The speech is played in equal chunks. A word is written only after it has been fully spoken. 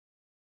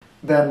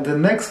Then the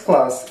next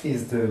class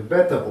is the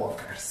beta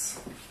blockers.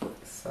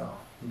 So,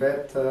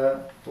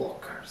 beta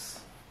blockers.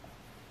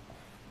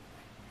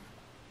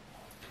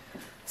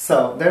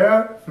 So, there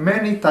are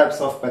many types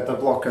of beta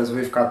blockers.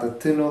 We've got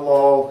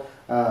atenolol,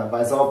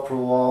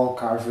 bisoprolol,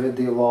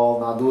 carvedilol,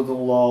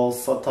 nadolol,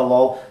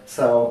 sotalol.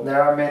 So,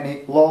 there are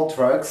many lol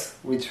drugs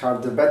which are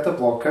the beta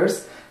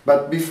blockers.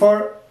 But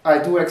before I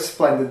do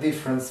explain the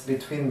difference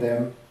between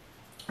them,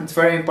 it's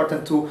very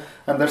important to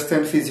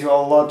understand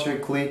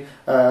physiologically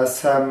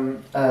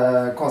some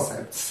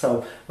concepts.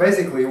 So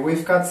basically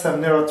we've got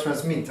some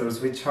neurotransmitters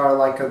which are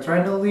like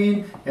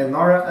adrenaline and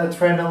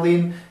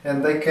noradrenaline,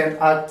 and they can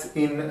act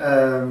in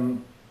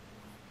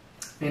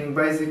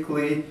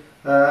basically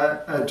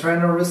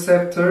adrenal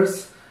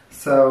receptors.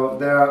 So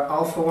there are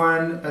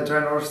alpha-1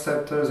 adrenal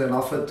receptors and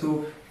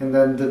alpha-2, and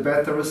then the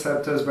beta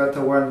receptors,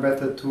 beta-1,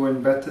 beta-2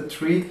 and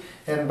beta-3.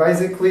 And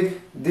basically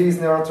these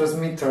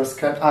neurotransmitters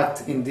can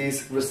act in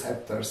these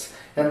receptors.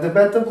 And the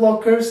beta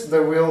blockers, they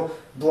will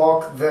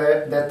block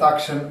that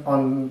action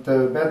on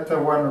the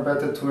beta-1 or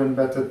beta-2 and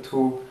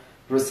beta-2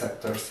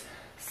 receptors.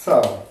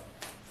 So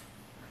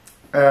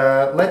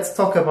let's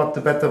talk about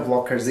the beta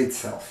blockers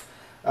itself.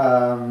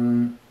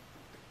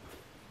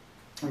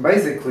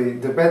 Basically,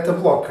 the beta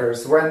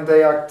blockers, when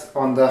they act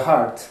on the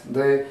heart,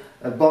 they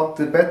block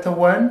the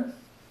beta-1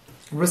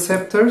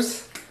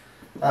 receptors.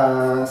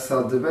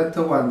 So the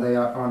beta-1, they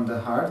are on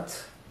the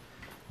heart.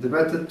 The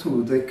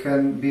beta-2, they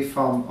can be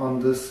found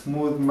on the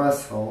smooth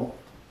muscle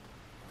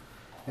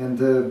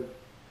and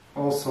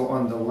also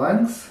on the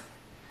lungs.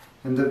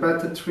 And the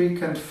beta-3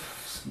 can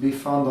be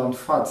found on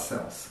fat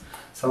cells.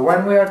 So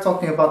when we are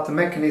talking about the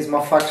mechanism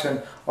of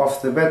action of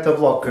the beta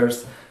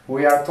blockers,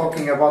 we are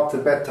talking about the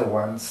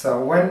beta-1.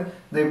 So when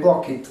they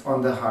block it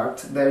on the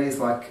heart, there is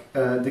like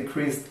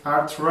decreased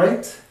heart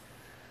rate,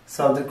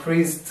 so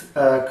decreased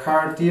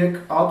cardiac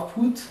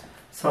output,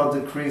 so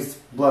decreased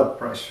blood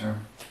pressure.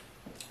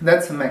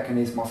 That's a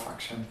mechanism of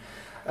action.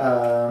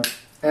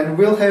 And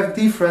we'll have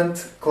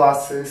different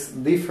classes,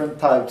 different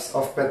types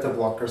of beta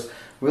blockers.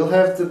 We'll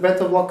have the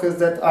beta blockers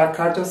that are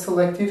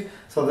cardioselective,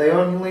 so they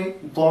only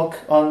block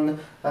on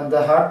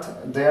the heart.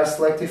 They are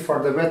selective for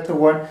the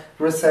beta-1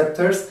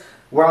 receptors,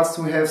 whilst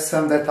we have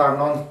some that are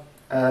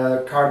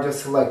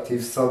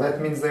non-cardioselective. So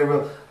that means they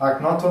will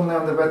act not only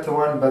on the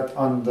beta-1 but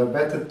on the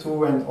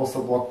beta-2 and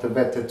also block the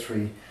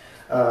beta-3.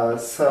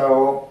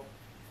 So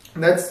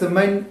that's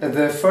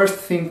the first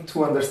thing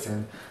to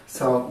understand.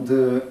 So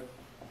the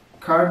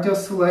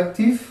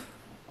cardioselective,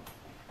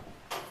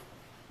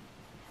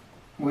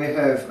 we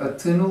have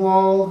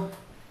atenolol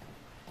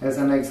as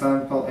an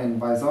example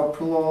and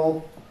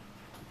bisoprolol,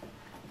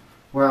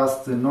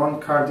 whilst the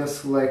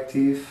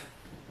non-cardioselective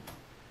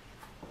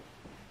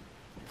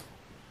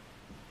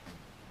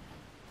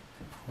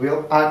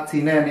will act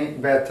in any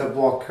beta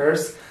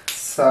blockers.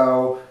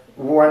 So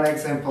one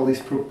example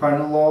is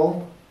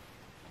propranolol,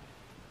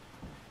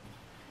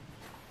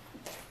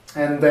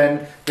 and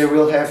then they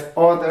will have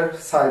other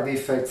side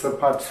effects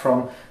apart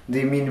from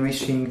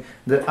diminishing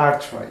the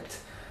heart rate.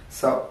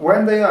 So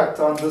when they act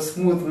on the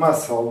smooth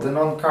muscle, the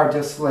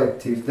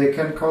non-cardioselective, they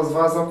can cause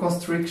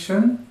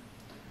vasoconstriction,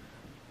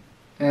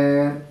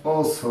 and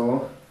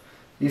also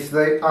if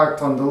they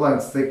act on the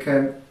lungs, they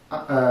can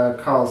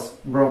cause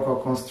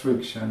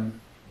bronchoconstriction.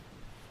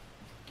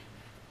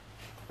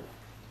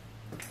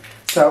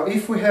 So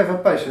if we have a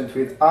patient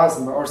with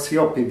asthma or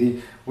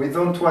COPD, we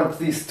don't want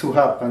this to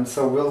happen,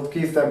 so we'll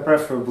give them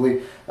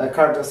preferably a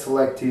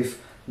cardioselective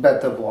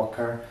beta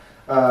blocker.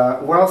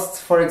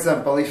 Whilst, for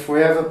example, if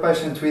we have a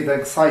patient with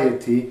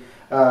anxiety,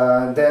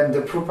 then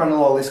the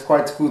propranolol is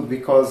quite good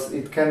because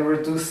it can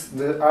reduce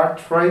the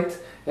heart rate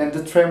and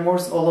the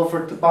tremors all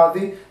over the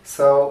body,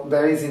 so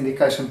there is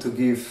indication to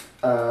give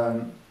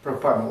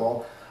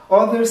propranolol.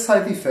 Other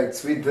side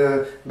effects with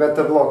the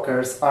beta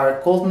blockers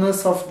are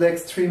coldness of the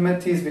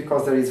extremities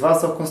because there is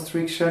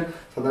vasoconstriction,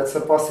 so that's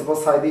a possible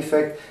side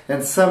effect.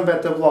 And some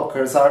beta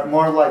blockers are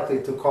more likely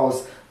to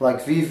cause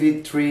like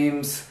vivid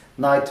dreams,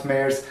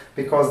 nightmares,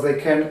 because they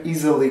can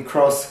easily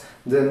cross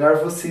the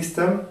nervous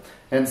system,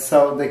 and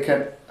so they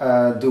can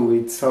do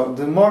it. So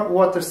the more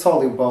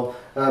water-soluble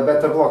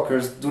beta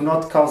blockers do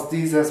not cause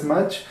these as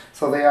much,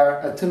 so they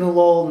are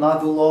atenolol,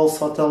 nadolol,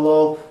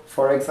 sotalol,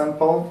 for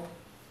example.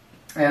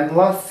 And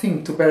last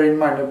thing to bear in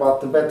mind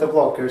about the beta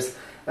blockers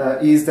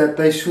is that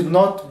they should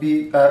not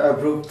be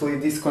abruptly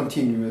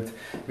discontinued,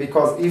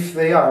 because if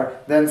they are,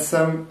 then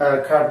some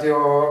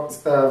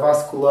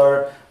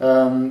cardiovascular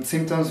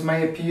symptoms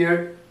may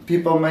appear.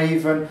 People may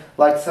even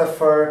like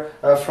suffer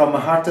from a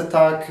heart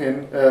attack,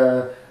 and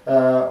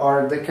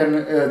or they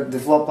can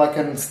develop like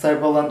an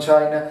unstable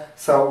angina.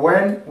 So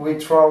when we're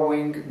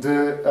throwing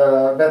the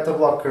beta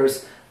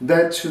blockers,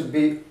 that should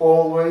be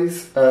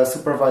always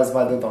supervised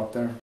by the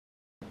doctor.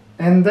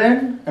 And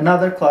then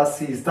another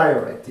class is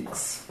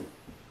diuretics.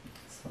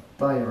 So,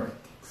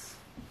 diuretics.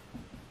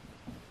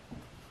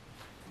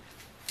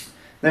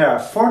 There are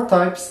 4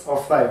 types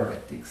of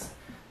diuretics.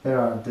 There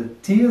are the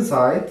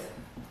thiazide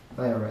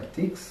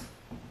diuretics,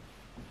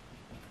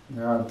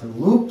 there are the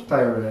loop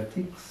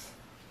diuretics,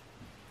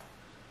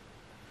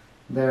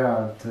 there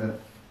are the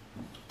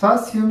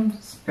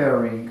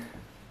potassium-sparing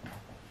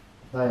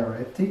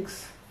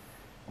diuretics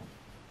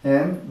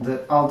and the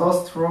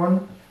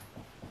aldosterone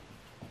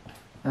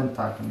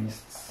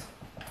antagonists.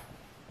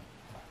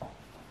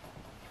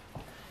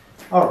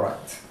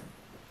 Alright,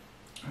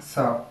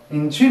 so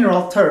in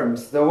general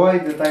terms, the way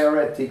the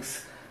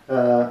diuretics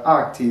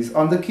act is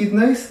on the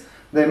kidneys.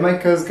 They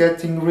make us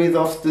getting rid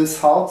of the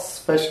salts,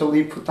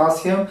 especially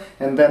potassium,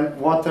 and then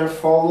water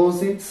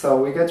follows it.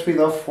 So we get rid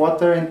of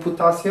water and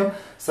potassium,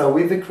 so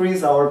we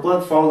decrease our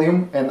blood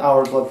volume and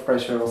our blood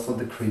pressure also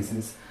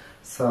decreases.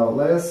 So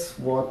less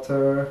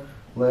water,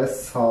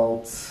 less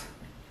salts,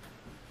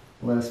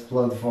 less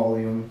blood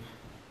volume,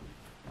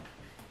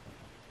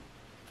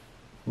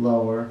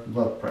 lower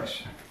blood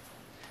pressure.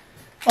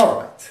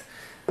 Alright.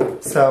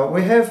 So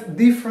we have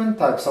different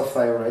types of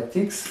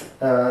diuretics.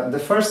 The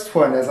first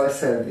one, as I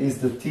said, is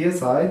the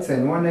thiazides,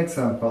 and one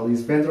example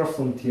is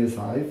bendrafluone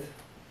thiazide.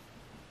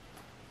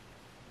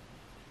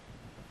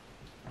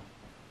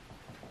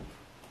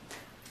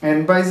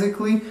 And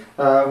basically,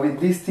 with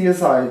these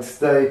thiazides,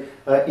 they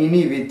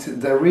inhibit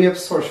the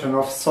reabsorption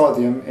of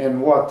sodium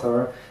and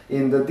water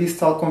in the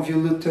distal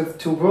convoluted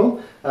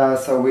tubule.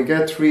 So we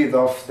get rid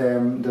of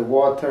them, the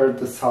water,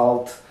 the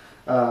salt,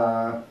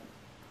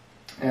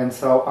 and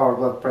so our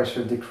blood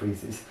pressure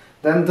decreases.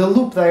 Then the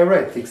loop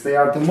diuretics, they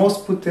are the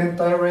most potent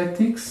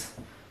diuretics,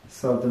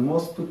 so the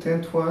most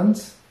potent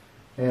ones,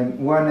 and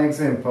one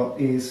example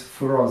is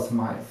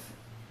furosemide,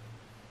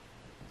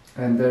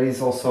 and there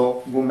is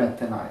also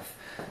bumetanide.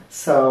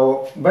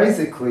 So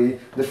basically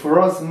the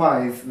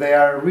furosemide, they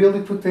are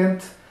really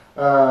potent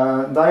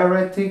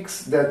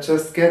diuretics that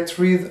just get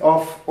rid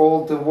of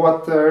all the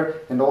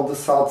water and all the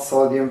salt,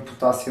 sodium,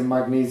 potassium,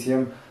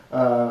 magnesium,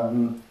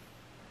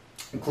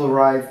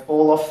 chloride,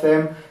 all of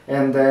them,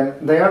 and then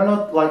they are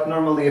not like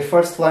normally a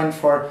first line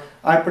for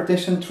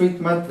hypertension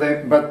treatment,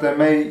 but they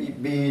may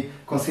be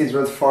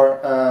considered for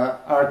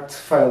heart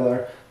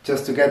failure,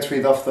 just to get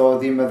rid of the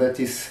edema that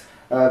is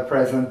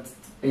present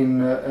in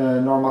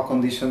normal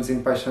conditions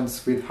in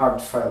patients with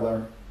heart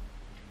failure.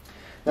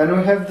 Then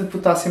we have the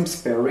potassium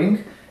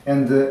sparing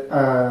and the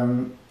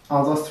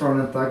aldosterone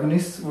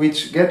antagonists,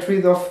 which get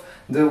rid of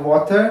the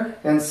water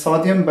and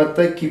sodium, but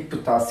they keep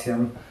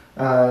potassium.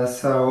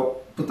 So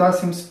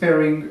potassium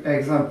sparing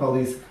example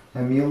is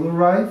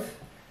amiloride,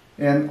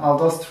 and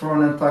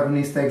aldosterone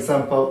antagonist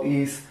example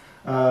is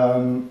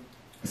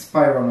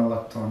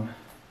spironolactone.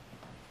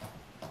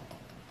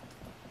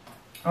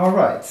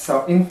 Alright,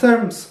 so in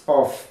terms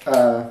of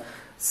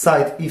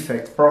side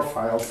effect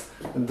profiles,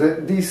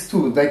 these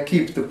two, they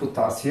keep the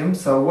potassium.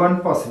 So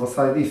one possible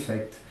side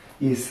effect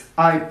is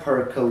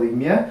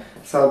hyperkalemia,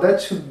 so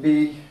that should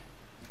be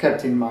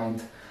kept in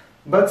mind.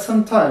 But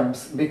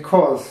sometimes,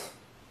 because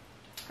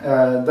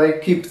they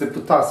keep the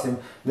potassium,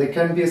 they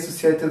can be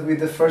associated with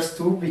the first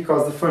two,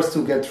 because the first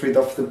two get rid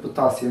of the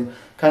potassium,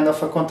 kind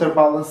of a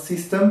counterbalance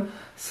system.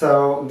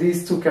 So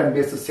these two can be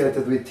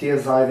associated with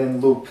thiazide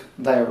and loop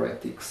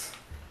diuretics.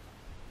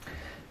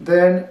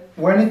 Then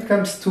when it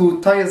comes to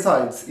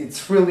thiazides,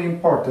 it's really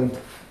important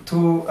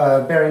to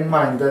bear in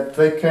mind that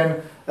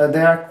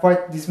they are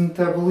quite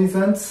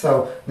dysmetabolizants,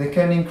 so they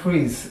can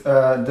increase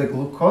the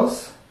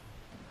glucose.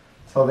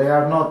 So they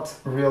are not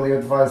really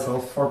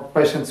advisable for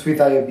patients with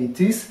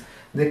diabetes.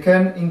 They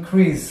can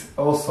increase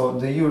also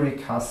the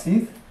uric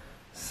acid,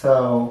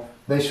 so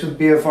they should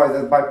be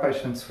avoided by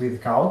patients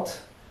with gout.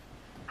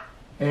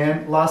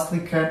 And lastly,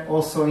 can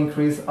also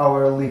increase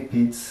our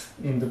lipids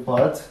in the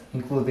blood,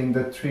 including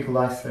the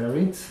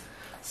triglycerides.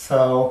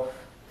 So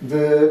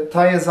the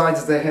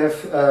thiazides, they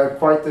have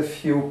quite a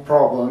few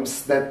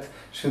problems that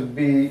should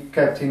be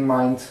kept in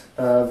mind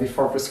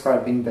before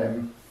prescribing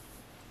them.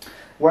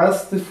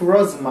 Whilst the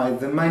furosemide,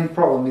 the main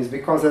problem is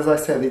because, as I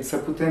said, it's a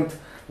potent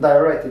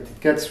diuretic, it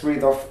gets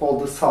rid of all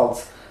the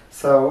salts,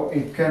 so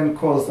it can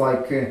cause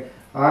like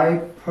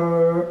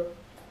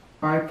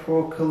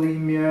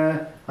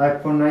hypokalemia,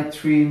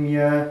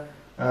 hyponatremia.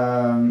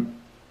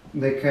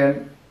 They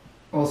can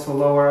also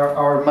lower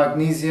our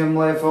magnesium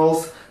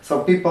levels,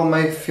 so people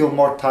may feel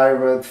more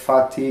tired,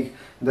 fatigue.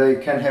 They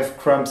can have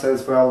cramps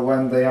as well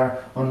when they are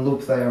on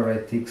loop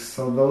diuretics.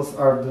 So those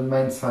are the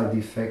main side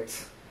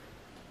effects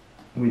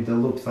with the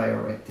loop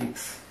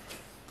diuretics.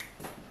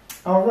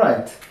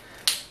 Alright,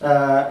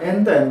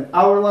 and then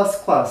our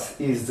last class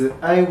is the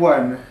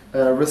A1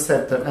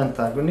 receptor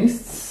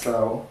antagonists.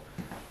 So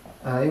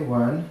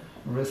A1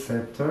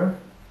 receptor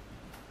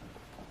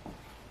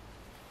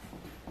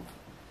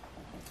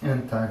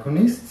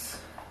antagonists,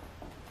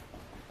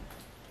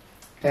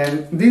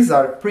 and these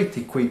are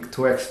pretty quick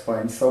to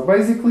explain. So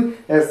basically,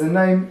 as the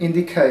name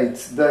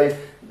indicates, they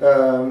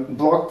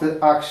block the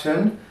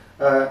action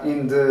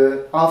in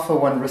the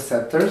alpha-1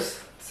 receptors,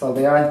 so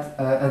they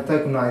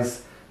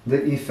antagonize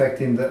the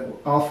effect in the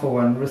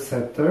alpha-1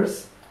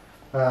 receptors,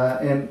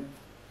 and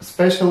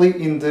especially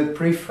in the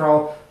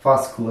peripheral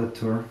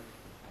vasculature.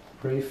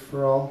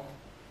 Peripheral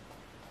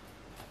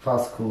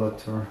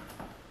vasculature.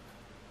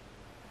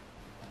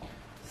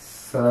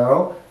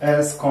 So,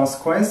 as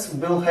consequence,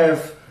 we'll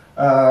have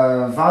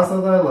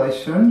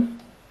vasodilation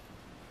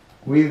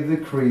with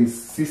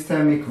decreased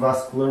systemic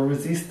vascular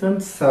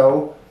resistance,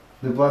 so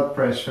the blood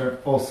pressure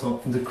also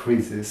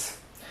decreases.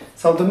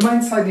 So the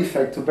main side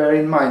effect to bear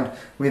in mind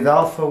with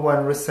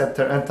alpha-1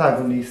 receptor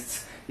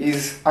antagonists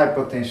is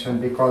hypotension,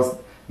 because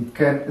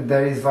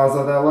there is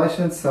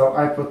vasodilation, so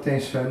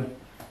hypotension,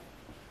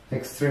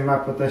 extreme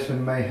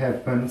hypotension may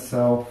happen,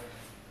 so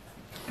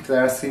if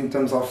there are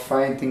symptoms of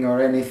fainting or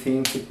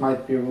anything, it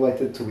might be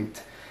related to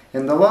it.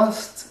 And the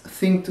last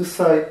thing to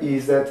say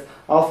is that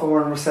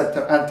alpha-1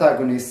 receptor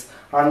antagonists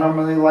are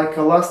normally like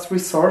a last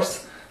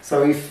resource.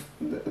 So if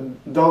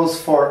those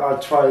four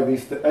are tried,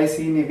 if the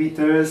AC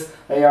inhibitors,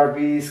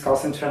 ARBs,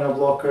 calcium channel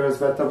blockers,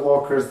 beta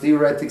blockers,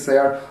 diuretics, they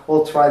are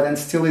all tried and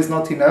still is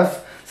not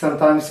enough,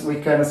 sometimes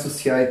we can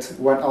associate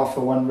one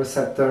alpha-1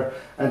 receptor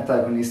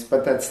antagonist,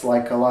 but that's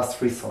like a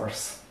last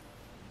resource.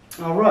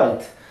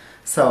 Alright,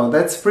 so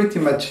that's pretty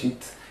much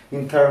it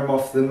in terms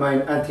of the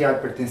main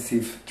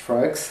antihypertensive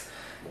drugs.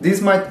 This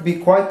might be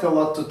quite a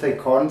lot to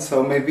take on,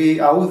 so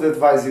maybe I would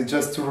advise you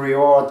just to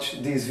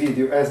rewatch this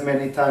video as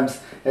many times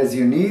as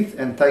you need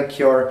and take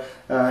your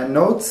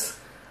notes.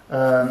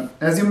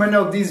 As you may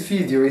know, this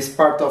video is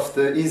part of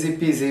the Easy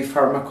Peasy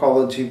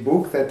Pharmacology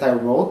book that I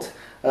wrote.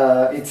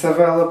 It's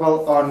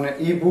available on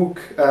ebook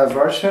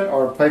version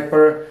or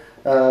paper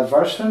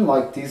version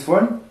like this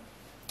one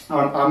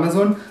on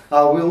Amazon.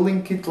 I will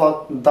link it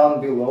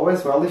down below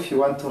as well if you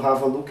want to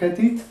have a look at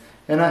it.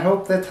 And I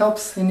hope that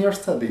helps in your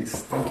studies.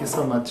 Thank you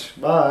so much.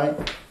 Bye.